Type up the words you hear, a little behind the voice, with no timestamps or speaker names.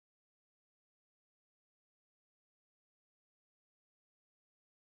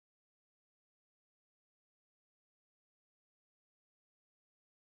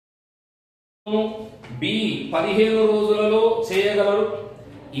B 15 రోజులలో చేయగలరు.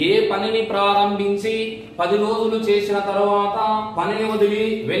 ఏ పనిని ప్రారంభించి 10 రోజులు చేసిన తర్వాత పనిని వదిలి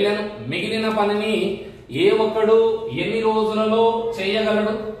వెళ్ళను. మిగిలిన పనిని ఏ ఒక్కడు ఎన్ని రోజులలో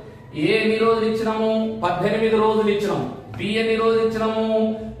చేయగలడు? ఏ ఎన్ని రోజులు ఇచ్చినాము? 18 రోజులు ఇచ్చినాము. బి ఎన్ని రోజులు ఇచ్చినాము?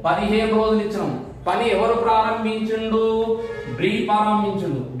 15 రోజులు ఇచ్చినాము. పని ఎవరు ప్రారంభించిండు? బి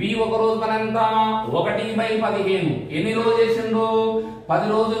ప్రారంభించిండు. బి ఒక రోజు పని ఎంత? 1/15. ఎన్ని రోజులు చేసిండు? 10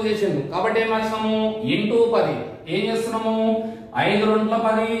 రోజులు చేసిండు. కాబట్టి ఏం రాసినాము? ఇంటూ 10. ఏం చేస్తున్నాము? 5 2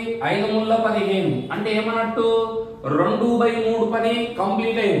 10, 5 3 15. అంటే ఏమన్నట్టు? 2/3 పని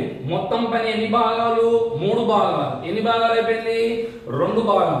కంప్లీట్ అయింది. మొత్తం పని ఎన్ని భాగాలు? 3 భాగాలు. ఎన్ని భాగాలు అయిపోయింది? 2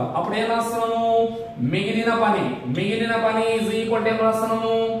 భాగాలు. అప్పుడు ఏం రాస్తున్నాము? మిగిలిన పని ఈజ్ ఈక్వల్ టు ఏం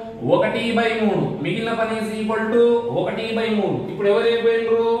రాస్తున్నాము? 1/3. మిగిలిన పని ఈజ్ ఈక్వల్ టు 1/3. ఇప్పుడు ఎవరు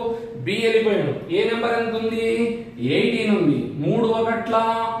వెళ్ళిపోయిండ్రు? బి వెళ్ళిపోయాడు. ఏ నెంబర్ ఎంత ఉంది? 18 ఉంది. 3 1ల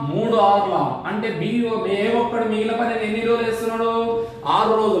 3 6ల. అంటే బి ఏ ఒక్కడు మిగిలిన పని ఎన్ని రోజులు చేస్తున్నాడు?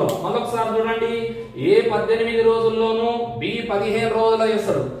 6 రోజులు. మరొకసారి చూడండి. ఏ 18 రోజుల్లోనూ బి 15 రోజులు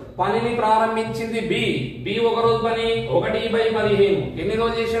చేస్తాడు. పనిని ప్రారంభించింది బి ఒక రోజు పని 1/15. ఎన్ని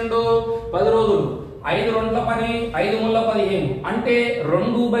రోజులు చేసిండు? 10 రోజులు. 5 2 పని 5 3 15. అంటే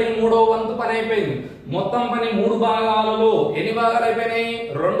 2/3 వంతు పని అయిపోయింది. మొత్తం పని 3 భాగాలలో ఎన్ని భాగాలు అయిపోయినాయి?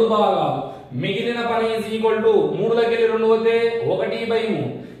 2 భాగాలు. మిగిలిన పని ఈజ్ ఈక్వల్ టు 3 దగ్గర 2 పోతే 1/3.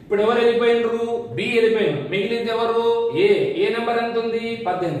 ఇప్పుడు ఎవరు వెళ్ళిపోయినరు? బి వెళ్ళిపోయింది. మిగిలింది ఎవరు? ఏ నెంబర్ ఎంత ఉంది?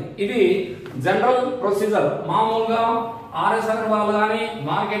 18. ఇది జనరల్ ప్రొసీజర్. మామూలుగా ఆర్ఎస్ఆర్ వాళ్ళు కానీ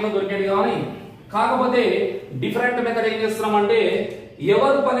మార్కెట్ లో దొరికేది కానీ. కాకపోతే డిఫరెంట్ మెథడ్ ఏం చేస్తున్నామంటే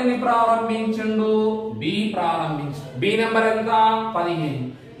ఎవరు పనిని ప్రారంభించిండు? బి ప్రారంభించు. బి నెంబర్ ఎంత? 15.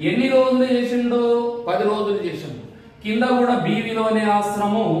 ఎన్ని రోజులు చేసిండు? 10 రోజులు చేసిండు. కింద కూడా బి విలువనే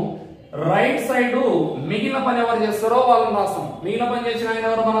రాస్తున్నాము. రైట్ సైడ్ మిగిలిన పని ఎవరు చేస్తారో వాళ్ళని రాస్తాం. మిగిలిన పని చేసిన ఆయన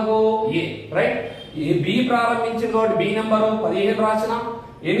ఎవరు మనకు? ఏ. రైట్. బి ప్రారంభించింది కాబట్టి బి నెంబర్ 15 రాసిన.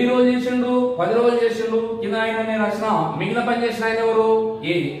 ఎన్ని రోజులు చేసిండు? 10 రోజులు చేసిండు. కింద ఆయన రాసిన. మిగిలిన పని చేసిన ఆయన ఎవరు?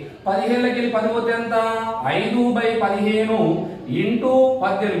 ఏ. 15 10 పోతే ఎంత? 5/15 ఇంటూ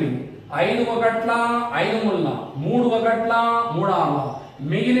 18. 5 1ల 5 3, 3 1ల 3 6.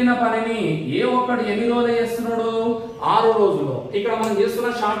 మిగిలిన పనిని ఏ ఒక్కడు ఎన్ని రోజులు చేస్తున్నాడు? 6 రోజులు. ఇక్కడ మనం చేస్తున్న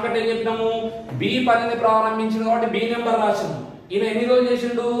షార్ట్ కట్ ఏం చెప్పినాము? బి పనిని ప్రారంభించింది కాబట్టి బి నెంబర్ రాసినాము. ఈయన ఎన్ని రోజులు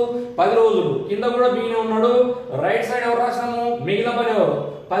చేసిండు? 10 రోజులు. కింద కూడా బీనే ఉన్నాడు. రైట్ సైడ్ ఎవరు రాసినాము? మిగిలిన పని ఎవరు?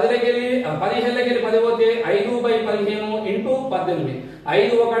 15 10 పోతే 5/15 ఇంటూ 18.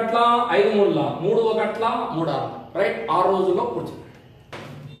 5 1ల 5 3, 3 1ల 3 6. రైట్. 6 రోజుల్లో కూర్చో.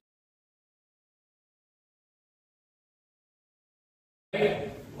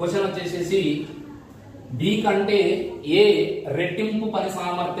 క్వశ్చన్ వచ్చేసేసి డి కంటే ఏ రెట్టింపు పని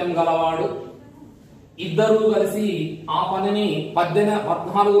సామర్థ్యం గలవాడు. ఇద్దరు కలిసి ఆ పనిని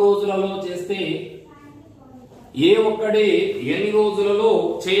 14 రోజులలో చేస్తే ఏ ఒక్కడే ఎన్ని రోజులలో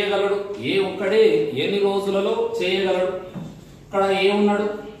చేయగలడు? ఏ ఒక్కడే ఎన్ని రోజులలో చేయగలడు? ఇక్కడ ఏ ఉన్నాడు?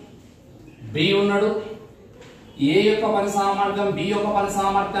 బి ఉన్నాడు. ఏ యొక్క పని సామర్థ్యం బి యొక్క పని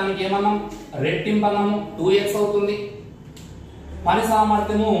సామర్థ్యానికి ఏమన్నాం? రెట్టింపు అన్నాము. 2x అవుతుంది. పని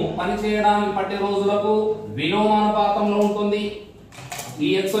సామర్థ్యము పని చేయడానికి పట్టే రోజులకు విలోమానుపాతంలో ఉంటుంది. ఈ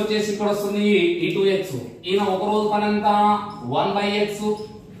x వచ్చేసి ఇక్కడ వస్తుంది. ఈ 2x. ఈయన ఒక రోజు పని ఎంత? 1/x.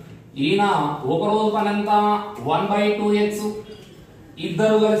 ఈయన ఒక రోజు పని ఎంత? 1/2x.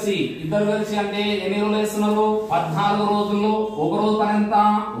 ఇద్దరు కలిసి అంటే ఎన్ని రోజులు వేస్తున్నారు? 14 రోజుల్లో. ఒక రోజు పని ఎంత?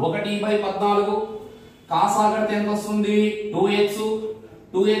 1/14. కాసాగడితే ఎంత వస్తుంది? 2x.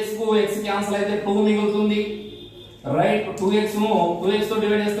 2x కు x క్యాన్సిల్ అయితే 2 మిగులుతుంది. రైట్. 2x ను 2x తో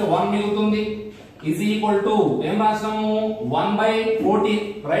డివైడ్ చేస్తే 1 మిగులుతుంది. ఈజ్ ఈక్వల్ టు ఏం రాసాము? 1/14.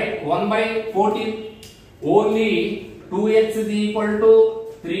 Right. 1/14. Only 2x is equal to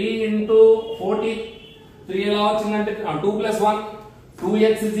 3 into 14. 3 ఎలా వచ్చిందంటే 2 + 1.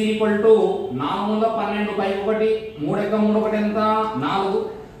 2x ఈజ్ ఈక్వల్ టు 4 12 పై 1. 3 × 3 1 ఎంత? 4.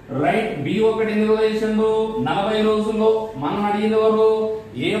 రైట్. బి ఒకటి ఎన్ని రోజులు చేసిండు? 40 రోజుల్లో. మనం అడిగింది ఎవరు?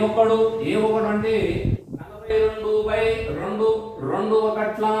 ఏ ఒక్కడు అంటే 42/2 2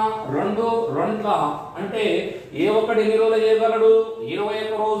 1ల 2 2ల. అంటే ఏ ఒక్కడు ఎన్ని రోజులు చేయగలడు?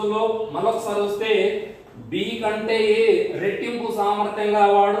 21 రోజుల్లో. మరొకసారి వస్తే బి కంటే ఏ రెట్టింపు సామర్థ్యంగా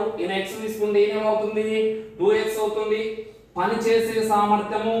వాడు. ఈయన x తీసుకుంటే ఏమవుతుంది? 2x అవుతుంది. పని చేసే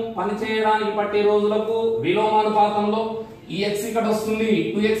సామర్థ్యము పని చేయడానికి పట్టే రోజులకు విలోమానుపాతంలో ఈ x ఇక్కడ వస్తుంది,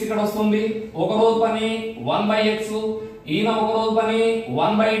 2x ఇక్కడ వస్తుంది. ఒక రోజు పని 1/x. ఈయన ఒక రోజు పని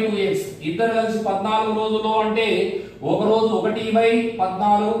 1/2x. ఇద్దరు కలిసి 14 రోజులు. అంటే ఒక రోజు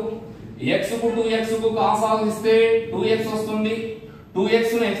 1/14. x కు 2x కు కాసాలు ఇస్తే 2x వస్తుంది. 2x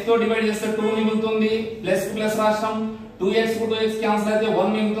ను x తో డివైడ్ చేస్తే 2 మిగులుతుంది. ప్లస్ ప్లస్ రాష్ట్రం 2x కు 2x క్యాన్సిల్ అయితే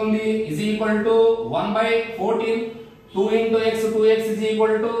 1 మిగులుతుంది is equal to 1/14 2 into x 2x is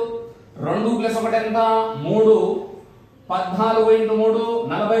equal to 2 plus 1 ఎంత 3 14 into 3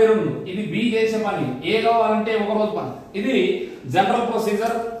 42 ఇది బి చేసే పని ఏ కావాలంటే ఒక రోజు పని ఇది జనరల్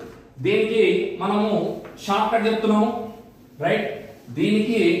ప్రొసీజర్ దీనికి మనము షార్ట్ కట్ చెప్తున్నాము రైట్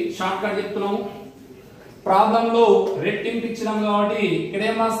దీనికి షార్ట్ కట్ చెప్తున్నాము ప్రాబ్లం లో రెట్టింపు ఇచ్చినాం కాబట్టి ఇక్కడ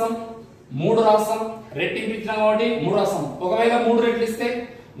ఏం రాస్తాం 3 రాస్తాం రెట్టింపు ఇచ్చినాం కాబట్టి 3 రాస్తాం ఒకవేళ 3 రెట్లు ఇస్తే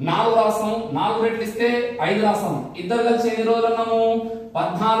 4 రాస్తాం 4 రెట్లు ఇస్తే 5 రాస్తాం ఇద్దరు కలిసి ఎన్ని రోజులు అన్నాము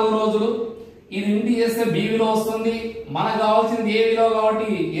 14 రోజులు ఇది ఇంటి చేస్తే బి విలువ వస్తుంది మనకు కావాల్సింది ఏ విలువ కాబట్టి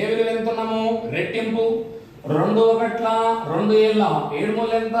ఏ విలువ ఎంత ఉన్నాము రెట్టింపు 2 1 2 ఏళ్ళ 7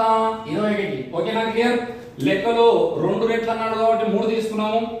 మూల ఎంత 21 ఓకేనా క్లియర్ లెక్కలో 2 రెట్లు అన్నాడు కాబట్టి 3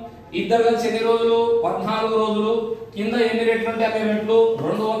 తీసుకున్నాము ఇద్దరు కలిసి ఎన్ని రోజులు 14 రోజులు కింద ఎన్ని రెట్లు ఉంటే అన్ని రెట్లు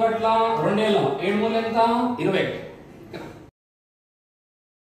 2 1 2 ఏళ్ళ 7 మూల ఎంత 21